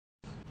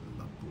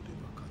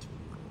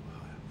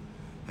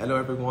Hello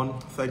everyone,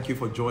 thank you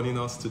for joining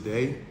us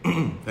today.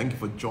 Thank you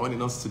for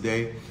joining us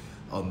today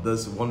on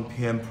this 1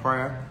 p.m.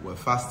 prayer. We're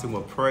fasting,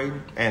 we're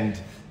praying, and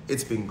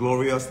it's been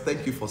glorious.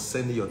 Thank you for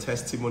sending your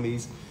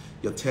testimonies.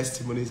 Your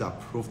testimonies are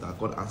proof that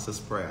God answers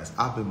prayers.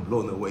 I've been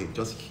blown away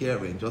just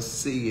hearing, just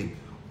seeing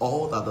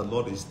all that the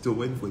Lord is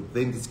doing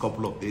within this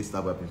couple of days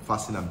that we've been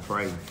fasting and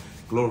praying.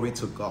 Glory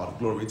to God,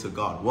 glory to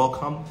God.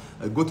 Welcome.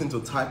 A good thing to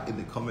type in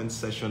the comment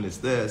section is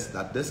this,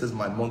 that this is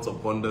my month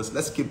of wonders.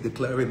 Let's keep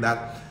declaring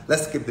that.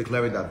 Let's keep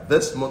declaring that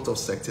this month of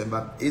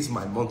September is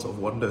my month of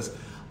wonders.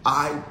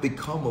 I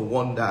become a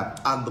wonder,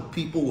 and the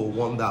people will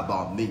wonder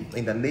about me.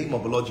 In the name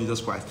of the Lord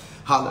Jesus Christ.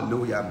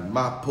 Hallelujah.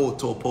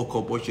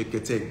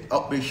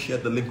 Help me share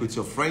the link with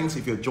your friends.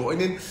 If you're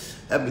joining,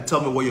 help me tell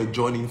me where you're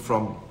joining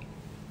from.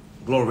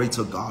 Glory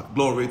to God,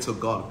 glory to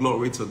God,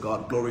 glory to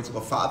God, glory to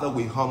God. Father,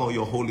 we honor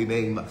your holy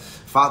name.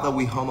 Father,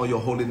 we honor your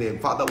holy name.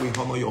 Father, we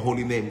honor your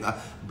holy name.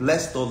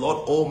 Bless the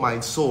Lord, oh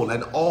my soul,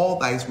 and all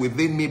that is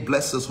within me,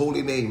 bless his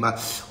holy name.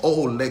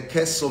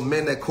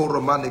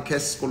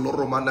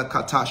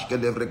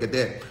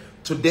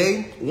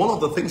 Today, one of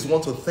the things we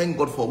want to thank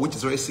God for, which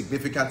is very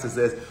significant, is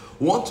this.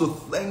 We want to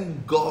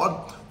thank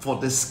God for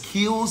the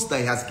skills that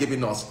he has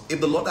given us.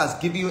 If the Lord has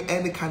given you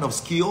any kind of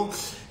skill,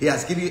 he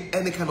has given you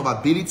any kind of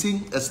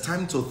ability, it's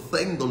time to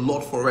thank the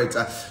Lord for it.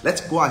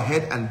 Let's go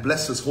ahead and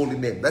bless his holy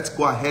name. Let's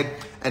go ahead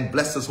and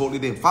bless his holy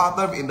name.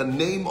 Father, in the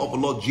name of the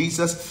Lord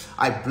Jesus,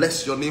 I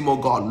bless your name, O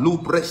God.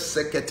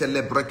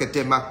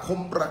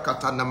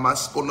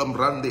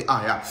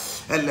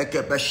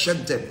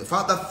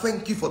 Father,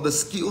 thank you for the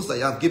skills that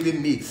you have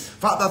given me.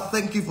 Father,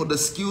 thank you for the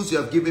skills you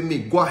have given me.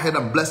 Go ahead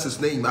and bless his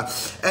name.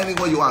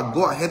 Anywhere you are,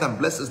 go ahead and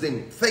bless his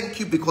name. Thank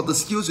you because the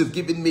skills you've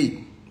given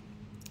me.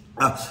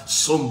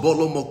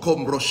 Sombolo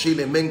mokombro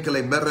shile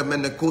menkele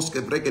meremene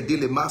koske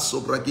bregedile maso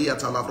bragia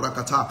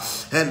talavrakata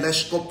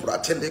eleshko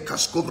pratele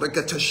kasko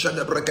bregete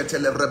shene bregete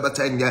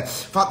rebatenge.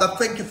 Father,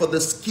 thank you for the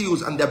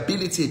skills and the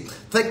ability.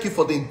 Thank you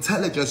for the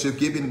intelligence you've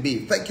given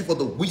me. Thank you for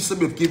the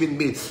wisdom you've given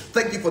me.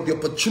 Thank you for the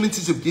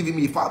opportunities you've given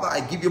me. Father, I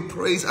give you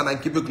praise and I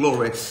give you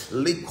glory.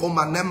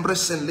 Likoma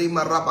nembres en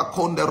lima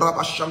rabakonde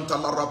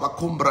rabashanta la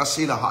rabakombra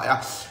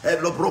silahaya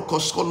elobroko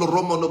skolo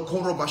romono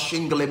koro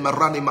mashingle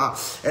maranima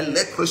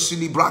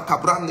elekresili braka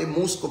brande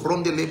musko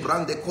bronde le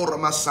brande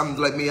korama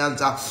sandle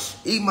mianta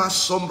ima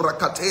sombra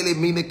katele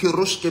mine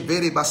kirushke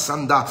veri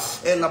basanda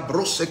ela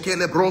brose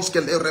kele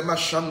bronske le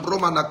remashambro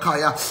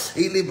manakaya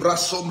ili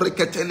brasombre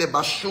ketele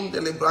bashunde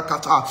le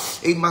brakata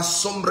ima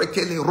sombre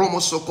kele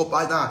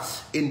romosokopana.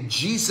 In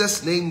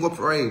Jesus' name we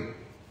pray.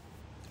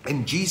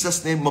 In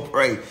Jesus' name we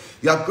pray.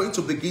 You are going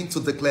to begin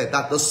to declare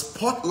that the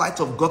spotlight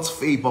of God's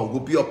favor will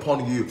be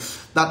upon you.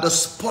 That the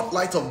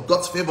spotlight of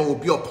God's favor will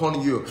be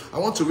upon you. I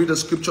want to read a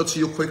scripture to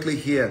you quickly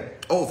here.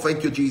 Oh,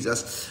 thank you,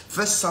 Jesus.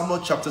 1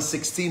 Samuel chapter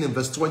 16 and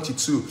verse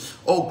 22.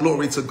 Oh,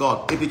 glory to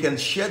God. If you can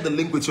share the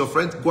link with your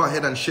friends, go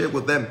ahead and share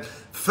with them.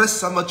 1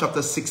 Samuel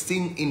chapter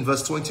 16 in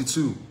verse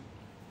 22.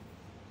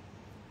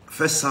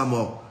 1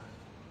 Samuel.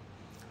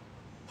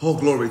 Oh,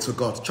 glory to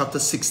God. Chapter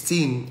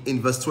 16 in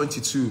verse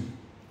 22.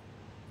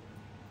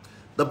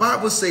 The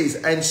Bible says,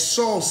 and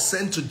Saul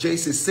sent to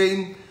Jesse,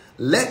 saying,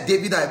 let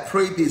David, I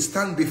pray thee,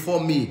 stand before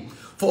me,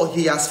 for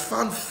he has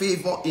found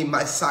favor in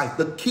my sight.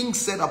 The king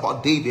said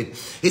about David,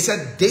 he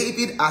said,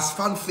 David has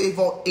found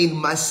favor in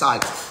my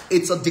sight.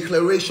 It's a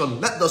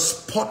declaration. Let the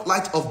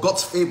spotlight of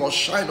God's favor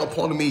shine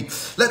upon me.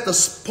 Let the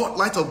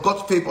spotlight of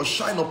God's favor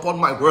shine upon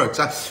my works.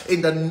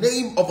 In the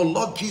name of the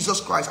Lord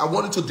Jesus Christ, I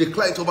wanted to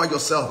declare it over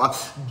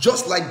yourself.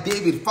 Just like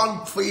David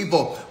found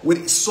favor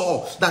with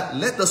Saul, that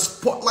let the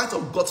spotlight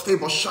of God's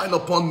favor shine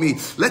upon me.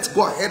 Let's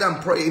go ahead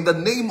and pray in the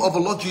name of the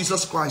Lord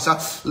Jesus Christ.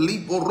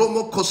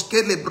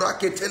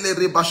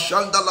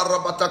 Bashanda la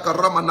rabataka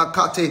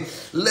ramanakate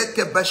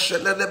leke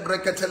beshelele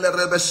breketele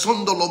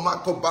rebesondo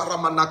lomako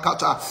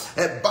baramanakata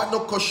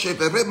ebano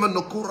kosheve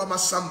remanokura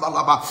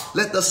masambalaba.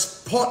 Let the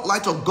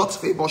spotlight of God's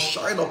favor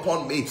shine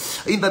upon me.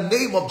 In the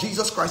name of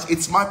Jesus Christ,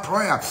 it's my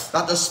prayer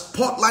that the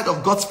spotlight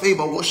of God's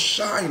favor will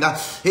shine.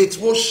 It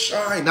will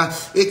shine.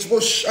 It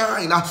will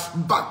shine.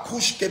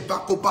 Bakushke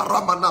bako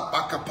baramana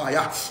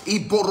bakapaya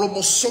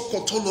iboromo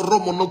soko tolo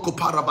romo noko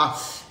paraba.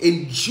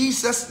 In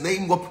Jesus'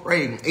 name we're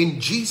praying. In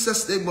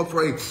Jesus' name we're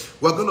praying.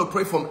 We're going to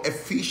pray from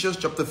Ephesians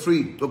chapter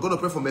 3. We're going to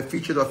pray from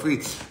Ephesians chapter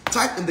 3.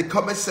 Type in the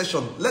comment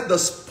section, let the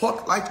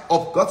spotlight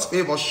of God's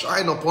favor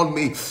shine upon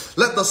me.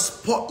 Let the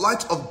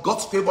spotlight of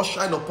God's favor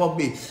shine upon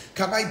me.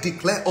 Can I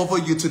declare over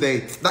you today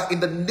that in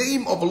the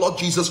name of the Lord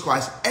Jesus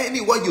Christ,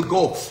 anywhere you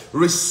go,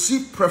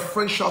 receive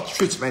preferential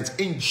treatment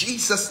in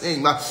Jesus'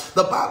 name.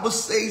 The Bible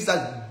says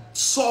that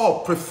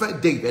Saul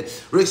preferred David,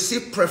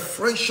 receive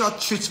preferential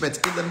treatment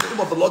in the name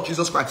of the Lord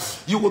Jesus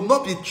Christ. You will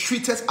not be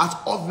treated as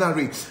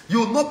ordinary. You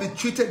will not be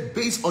treated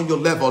based on your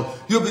level.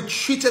 You'll be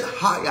treated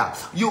higher.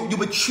 You'll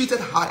be treated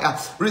higher.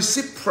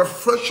 Receive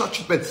preferential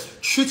treatment.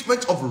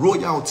 Treatment of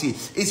royalty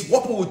is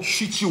what we will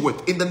treat you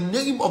with in the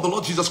name of the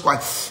Lord Jesus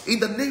Christ. In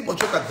the name of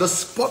Jesus Christ, the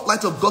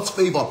spotlight of God's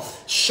favor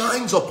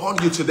shines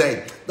upon you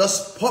today. The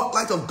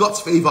spotlight of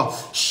God's favor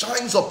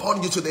shines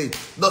upon you today.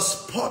 The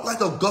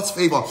spotlight of God's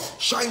favor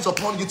shines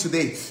upon you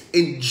today.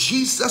 In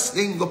Jesus'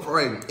 name we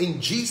pray.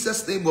 In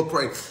Jesus' name we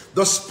pray.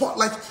 The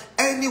spotlight,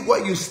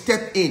 anywhere you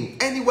step in,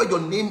 anywhere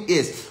your name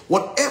is,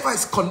 whatever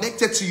is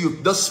connected to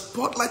you, the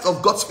spotlight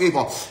of God's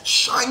favor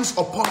shines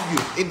upon you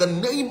in the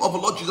name of the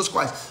Lord Jesus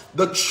Christ.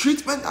 The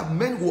treatment that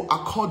men will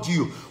accord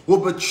you will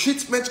be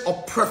treatment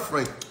of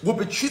preference, will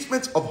be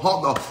treatment of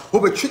honor,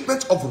 will be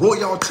treatment of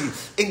royalty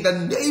in the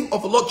name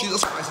of the Lord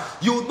Jesus Christ.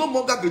 You will no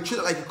longer be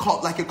treated like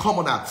a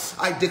commoner.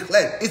 I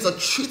declare it's a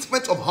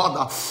treatment of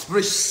honor.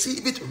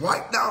 Receive it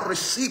right now.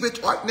 Receive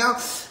it right now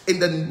in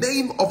the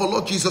name of the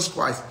Lord Jesus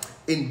Christ.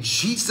 In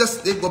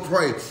Jesus' name we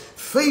pray.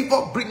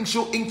 Favor brings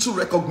you into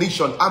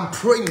recognition. I'm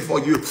praying for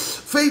you.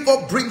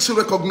 Favor brings you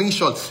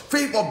recognition.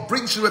 Favor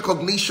brings you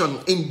recognition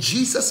in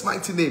Jesus'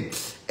 mighty name.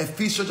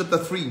 Ephesians chapter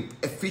 3.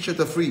 Ephesians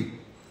chapter 3,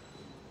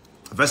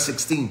 verse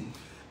 16.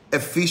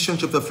 Ephesians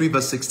chapter 3,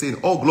 verse 16.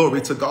 Oh,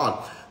 glory to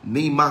God.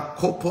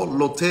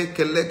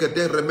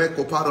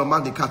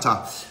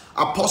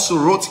 Apostle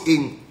wrote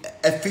in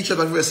Ephesians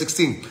 3, verse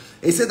 16.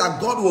 He said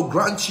that God will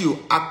grant you,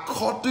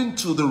 according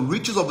to the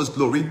riches of his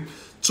glory,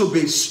 to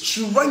be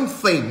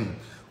strengthened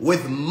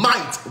with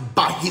might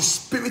by his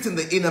spirit in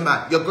the inner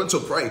man. You're going to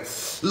pray,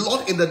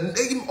 Lord, in the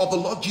name of the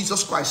Lord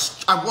Jesus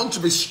Christ, I want to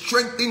be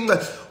strengthened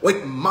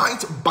with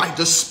might by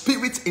the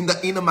spirit in the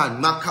inner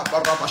man. I'm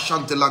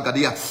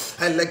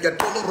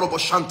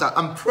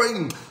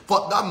praying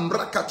for that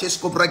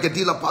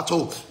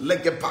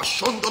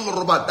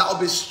will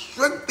be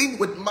strengthened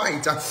with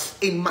might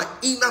in my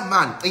inner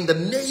man. In the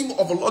name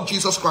of the Lord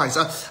Jesus Christ,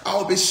 I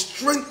will be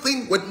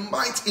strengthened with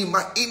might in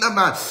my inner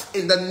man.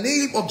 In the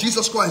name of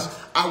Jesus Christ,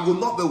 I will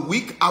not be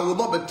weak. I will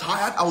not be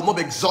tired. I will not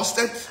be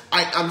exhausted.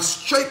 I am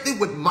strengthened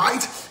with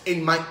might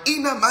in my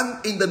inner man.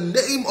 In the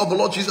name of the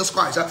Lord Jesus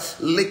Christ.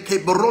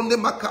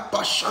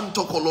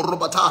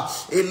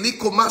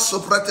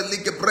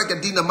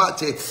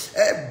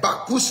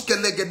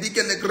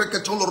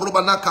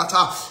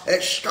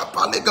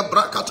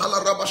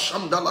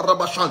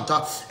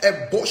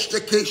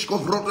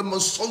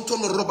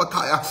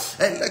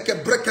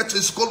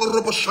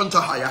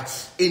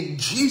 In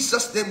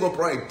Jesus' name we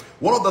pray.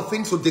 One of the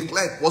things we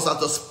declared was that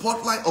the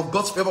spotlight of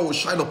God's favor will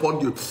shine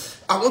upon you.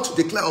 I want to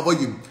declare over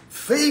you,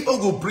 favor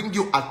will bring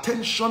you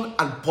attention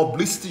and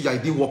publicity I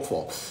didn't work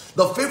for.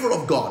 The favor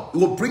of God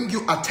will bring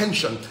you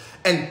attention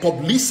and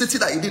publicity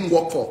that you didn't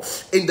work for.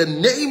 In the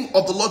name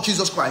of the Lord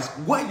Jesus Christ,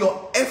 where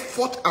your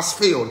effort has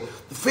failed,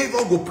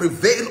 favor will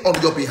prevail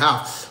on your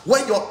behalf.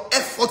 Where your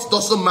effort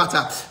doesn't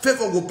matter,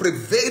 favor will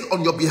prevail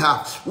on your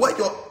behalf. Where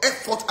your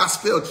effort has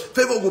failed,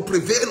 favor will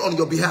prevail on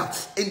your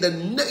behalf. In the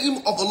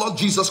name of the Lord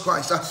Jesus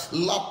Christ.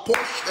 In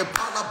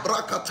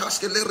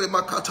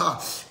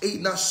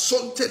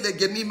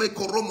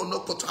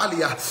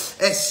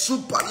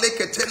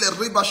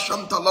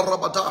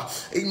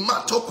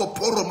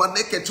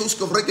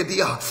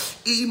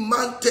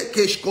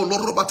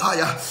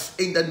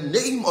the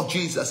name of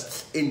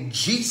Jesus. In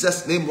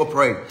Jesus' name we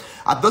pray.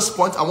 At this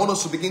point, I want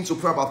us to begin to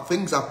pray about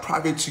things that are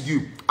private to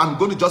you. I'm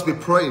going to just be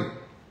praying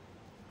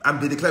and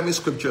be declaring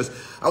scriptures.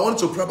 I want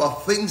to pray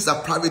about things that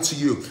are private to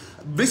you.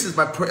 This is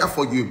my prayer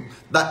for you,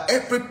 that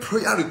every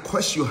prayer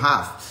request you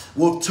have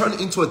will turn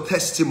into a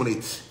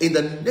testimony in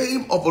the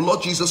name of the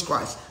Lord Jesus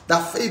Christ.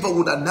 That favor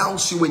would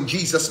announce you in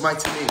Jesus'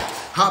 mighty name.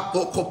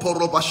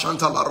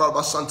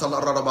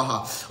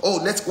 Oh,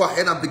 let's go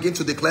ahead and begin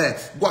to declare.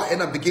 Go ahead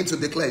and begin to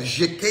declare.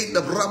 Begin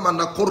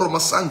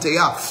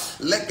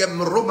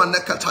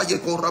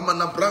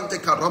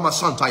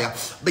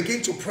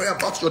to pray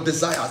about your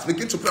desires.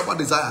 Begin to pray about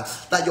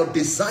desires. That your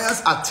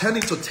desires are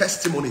turning to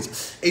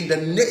testimonies in the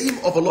name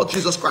of the Lord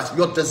Jesus Christ.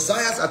 Your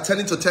desires are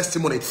turning to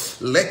testimony.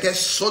 Lege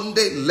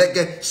Sunday,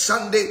 lege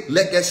Sunday,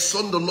 lege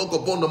Sunday logo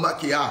bono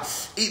makia.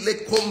 Ile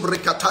kombre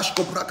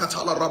katashko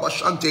brakatala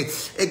rabashante.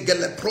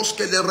 Egele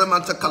proske le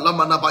remanta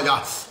kalamana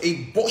baya.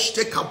 E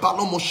boste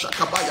kabalo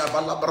moshakabaya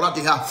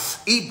balabradiha.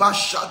 Iba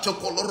shato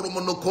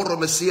koloromo no koro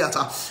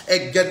mesiata.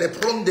 Egele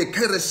pronde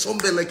kere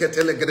sombe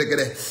leketele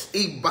gregere.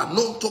 Iba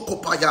nonto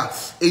kopaya.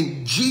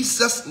 In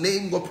Jesus'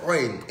 name we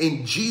pray.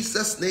 In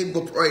Jesus' name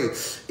we pray.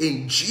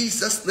 In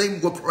Jesus'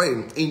 name we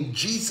pray. In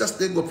Jesus'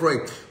 name we pray.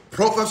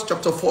 Proverbs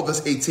chapter 4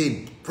 verse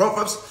 18.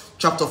 Proverbs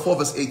chapter 4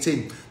 verse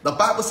 18. The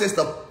Bible says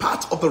the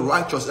path of the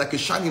righteous like a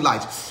shining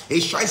light.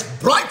 It shines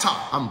brighter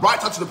and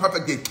brighter to the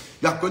perfect day.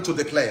 You are going to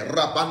declare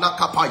Rabana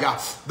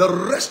Kapaya. The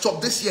rest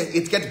of this year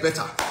it gets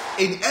better.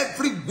 In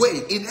every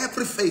way, in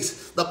every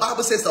phase. The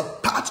Bible says the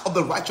path of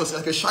the righteous is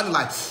like a shining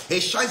light.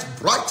 It shines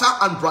brighter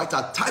and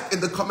brighter. Type in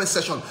the comment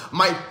section,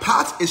 my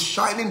path is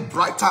shining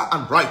brighter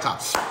and brighter.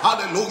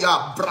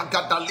 Hallelujah.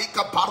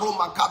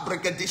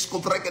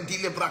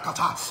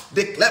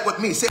 Declare with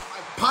me. Say,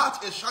 my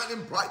path is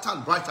shining brighter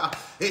and brighter.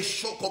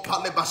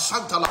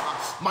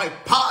 My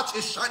path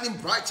is shining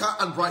brighter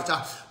and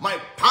brighter. My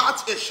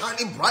path is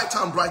shining brighter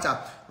and brighter.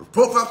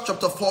 Proverbs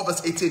chapter 4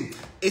 verse 18.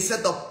 It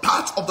said the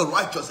path of the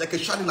righteous like a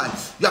shining light.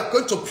 You are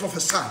going to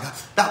prophesy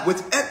that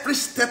with every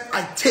step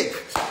I take,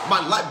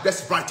 my life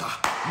gets brighter.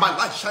 My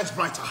life shines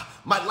brighter.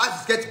 My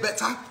life gets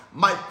better.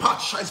 My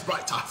path shines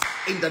brighter.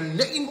 In the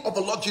name of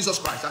the Lord Jesus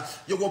Christ,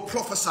 you will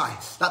prophesy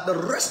that the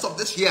rest of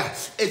this year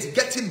is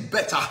getting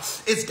better.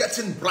 It's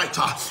getting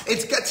brighter.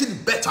 It's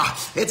getting better.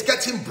 It's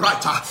getting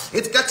brighter.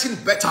 It's getting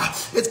better.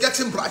 It's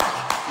getting brighter.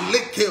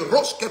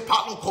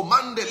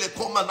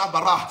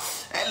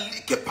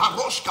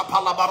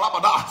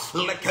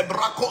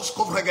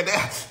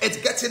 It's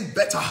getting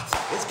better.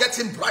 It's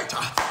getting brighter.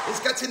 It's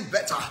getting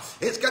better.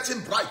 It's getting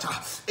brighter.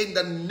 In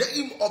the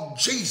name of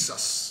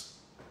Jesus.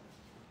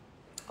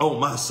 Oh,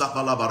 my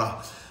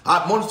Sabalabara.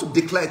 I want to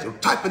declare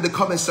it. Type in the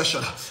comment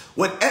section.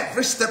 With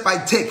every step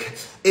I take,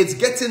 it's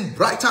getting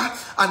brighter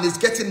and it's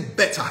getting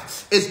better.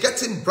 It's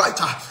getting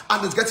brighter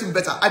and it's getting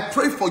better. I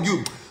pray for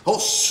you.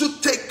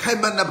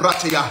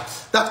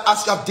 That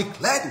as you have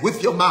declared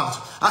with your mouth,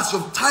 as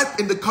you've typed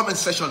in the comment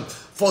section,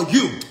 for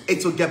you,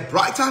 it will get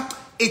brighter.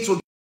 It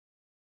will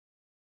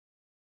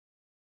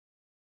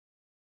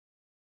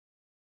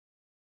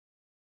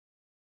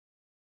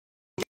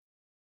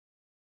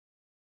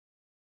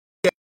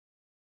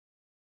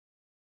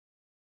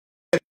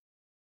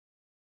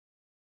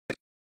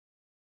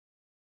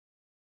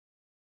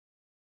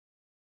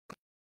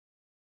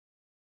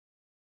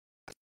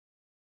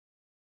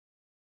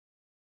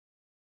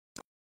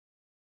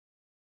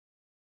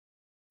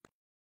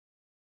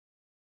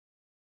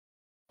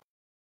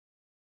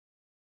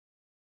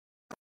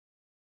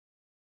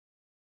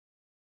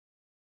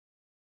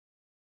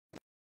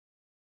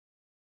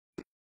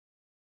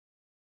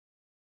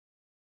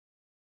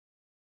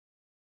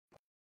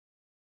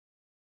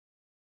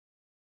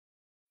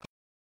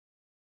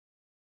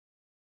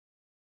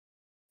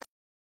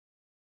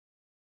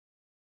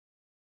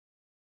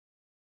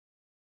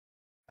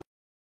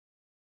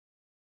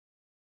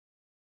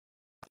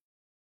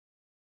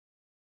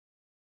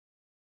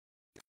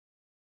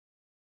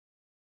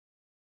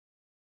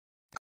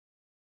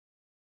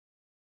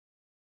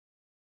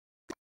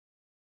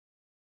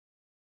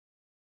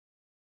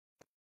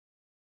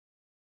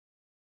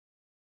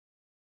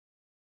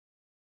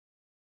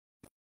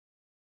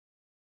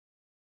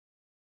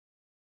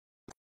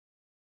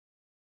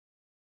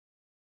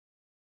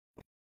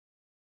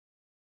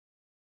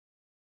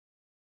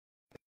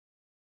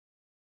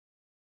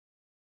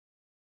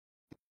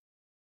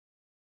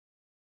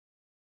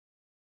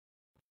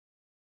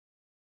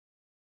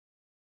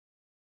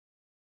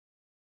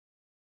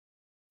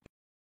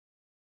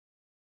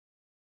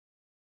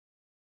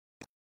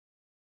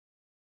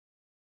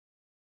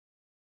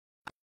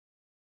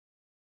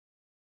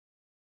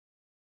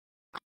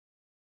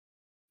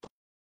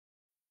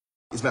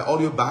Is my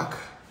audio back?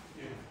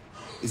 Yeah.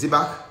 Is it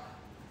back?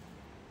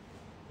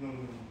 No.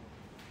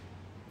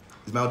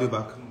 Is my audio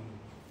back? No.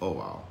 Oh,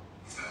 wow.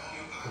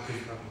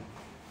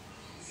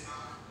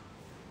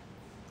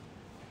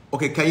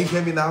 Okay, can you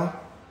hear me now?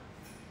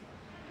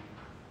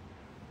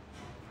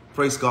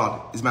 Praise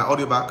God. Is my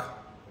audio back?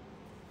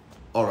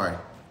 All right.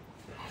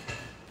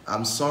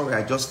 I'm sorry,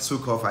 I just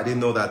took off. I didn't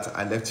know that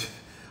I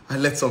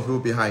left some people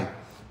behind.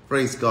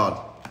 Praise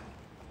God.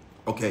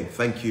 Okay,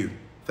 thank you.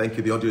 Thank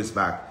you. The audio is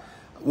back.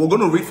 We're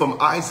going to read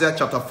from Isaiah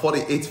chapter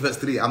 48 verse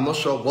 3. I'm not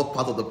sure what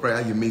part of the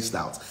prayer you missed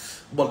out,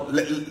 but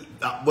we're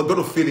going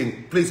to fill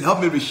in. Please help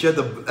me reshare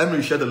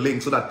the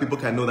link so that people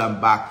can know that I'm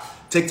back.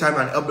 Take time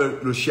and help me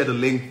reshare the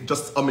link.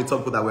 Just help me tell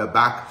people that we're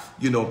back.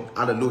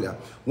 Hallelujah.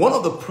 One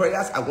of the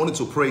prayers I wanted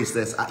to pray is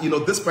this.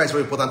 This prayer is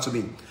very important to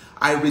me.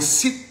 I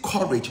receive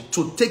courage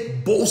to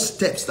take bold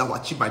steps that will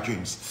achieve my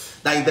dreams.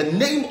 That in the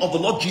name of the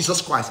Lord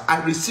Jesus Christ,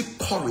 I receive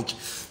courage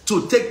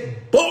to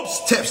take bold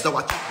steps that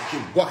will achieve my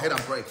dreams. Go ahead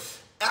and pray.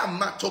 I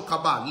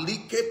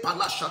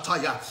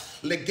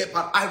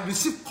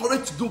receive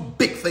courage to do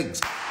big things.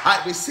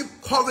 I receive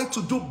courage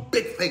to do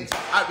big things.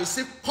 I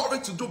receive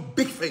courage to do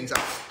big things.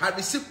 I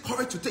receive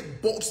courage to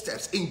take bold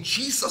steps in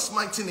Jesus'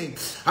 mighty name.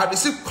 I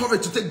receive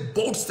courage to take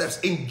bold steps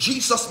in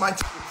Jesus'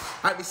 mighty name.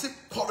 I receive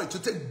courage to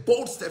take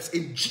bold steps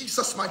in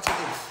Jesus' mighty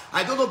name.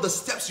 I don't know the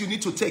steps you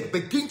need to take.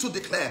 Begin to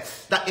declare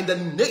that in the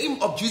name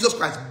of Jesus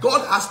Christ,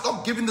 God has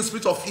not given the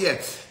spirit of fear.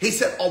 He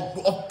said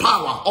of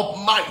power, of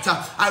might.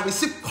 I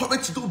receive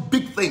courage to do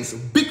big things.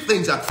 Big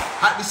things.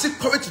 I receive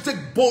courage to take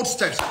take bold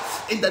steps.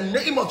 In the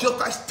name of Jesus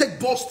Christ, take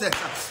bold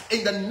steps.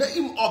 In the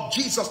name of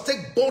Jesus,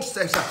 take bold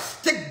steps.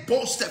 Take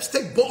bold steps.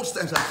 Take bold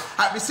steps.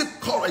 I receive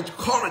courage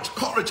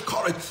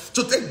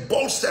to take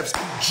bold steps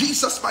in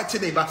Jesus' mighty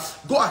name.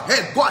 Go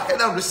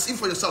ahead and receive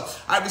for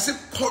yourself. I receive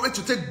courage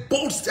to take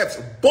bold steps.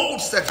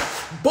 Bold steps.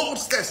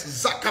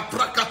 Zaka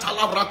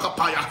prakatala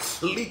rakapaya.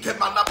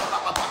 Likemana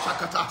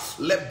parapachakata.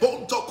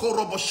 Lebonto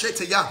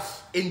koroboshete ya.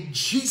 In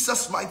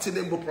Jesus' mighty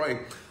name we pray.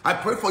 I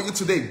pray for you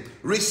today.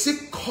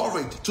 Receive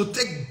courage to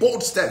take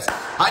bold steps.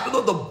 I don't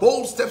know the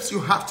bold steps you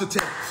have to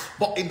take,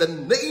 but in the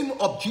name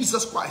of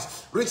Jesus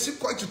Christ, receive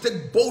courage to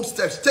take bold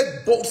steps.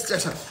 Take bold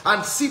steps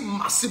and see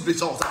massive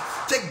results.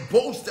 Take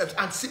bold steps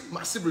and see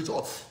massive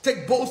results.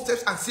 Take bold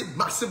steps and see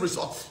massive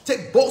results.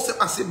 Take bold steps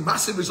and see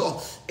massive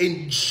results.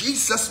 In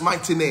Jesus'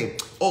 mighty name.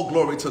 Oh,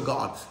 glory to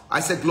God. I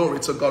said glory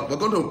to God. We're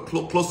going to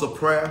close the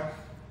prayer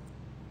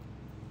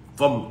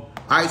from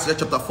Isaiah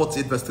chapter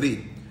 48 verse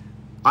 3.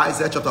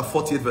 Isaiah chapter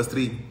 48 verse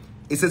 3.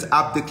 It says,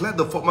 I've declared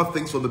the former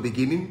things from the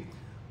beginning,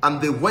 and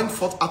they went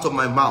forth out of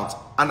my mouth,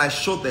 and I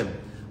showed them.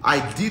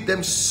 I did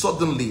them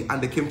suddenly,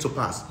 and they came to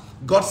pass.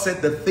 God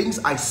said, the things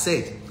I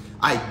said,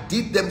 I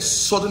did them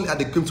suddenly, and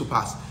they came to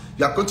pass.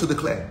 You are going to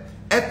declare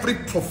every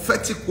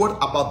prophetic word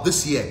about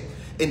this year.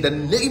 In the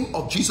name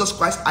of Jesus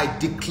Christ, I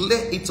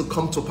declare it to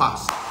come to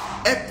pass.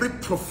 Every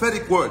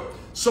prophetic word.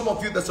 Some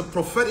of you, there's a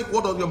prophetic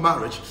word on your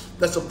marriage.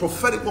 There's a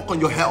prophetic word on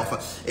your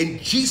health. In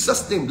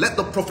Jesus' name, let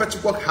the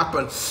prophetic word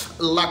happen.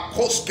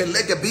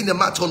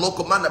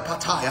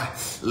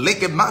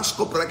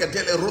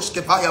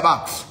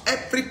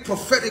 Every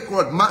prophetic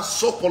word,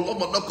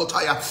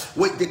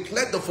 we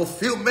declare the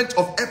fulfillment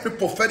of every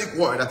prophetic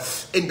word.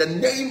 In the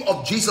name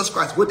of Jesus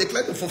Christ, we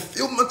declare the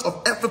fulfillment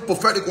of every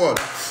prophetic word.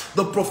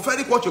 The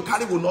prophetic word you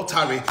carry will not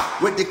tarry.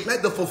 We declare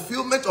the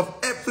fulfillment of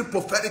every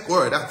prophetic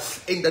word.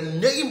 In the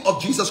name of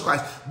Jesus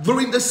Christ.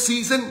 During this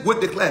season, we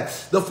declare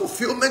the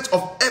fulfillment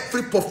of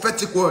every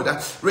prophetic word.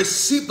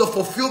 Receive the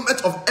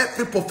fulfillment of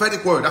every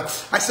prophetic word.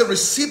 I say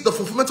receive the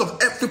fulfillment of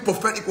every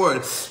prophetic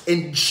word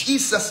in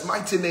Jesus'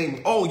 mighty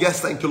name. Oh yes,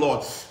 thank you,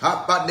 Lord.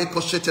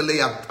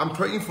 I'm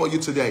praying for you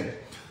today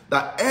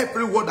that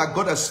every word that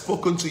God has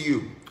spoken to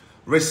you,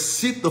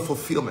 receive the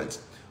fulfillment.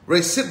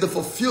 Receive the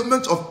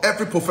fulfillment of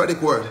every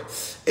prophetic word.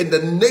 In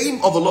the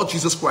name of the Lord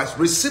Jesus Christ,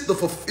 receive the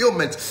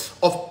fulfillment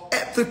of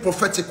every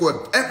prophetic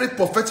word. Every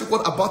prophetic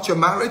word about your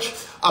marriage,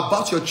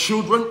 about your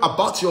children,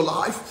 about your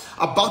life,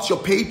 about your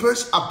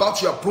papers,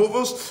 about your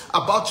approvals,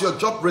 about your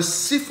job.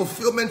 Receive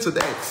fulfillment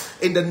today.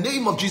 In the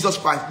name of Jesus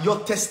Christ, your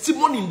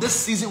testimony in this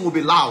season will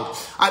be loud.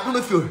 I don't know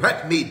if you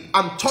heard me.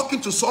 I'm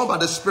talking to someone by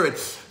the Spirit.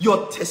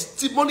 Your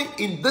testimony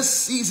in this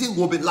season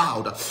will be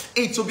loud.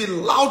 It will be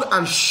loud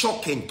and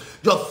shocking.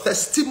 Your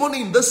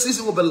testimony in this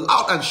season will be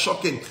loud and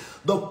shocking.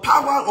 The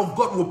power of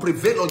God will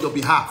prevail on your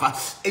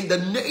behalf. In the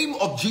name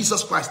of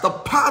Jesus Christ, the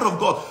power of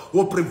God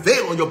will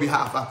prevail on your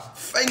behalf.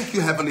 Thank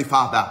you, Heavenly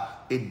Father.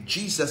 In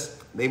Jesus'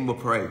 name we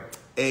pray.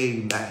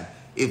 Amen.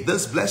 If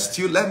this blessed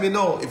you, let me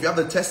know. If you have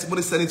the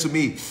testimony, send it to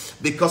me.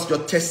 Because your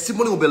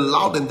testimony will be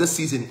loud in this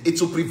season.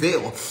 It will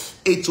prevail.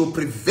 It will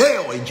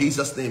prevail in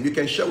Jesus' name. You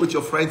can share with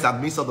your friends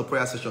and miss out the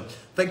prayer session.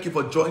 Thank you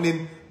for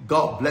joining.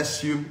 God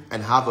bless you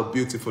and have a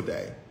beautiful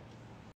day.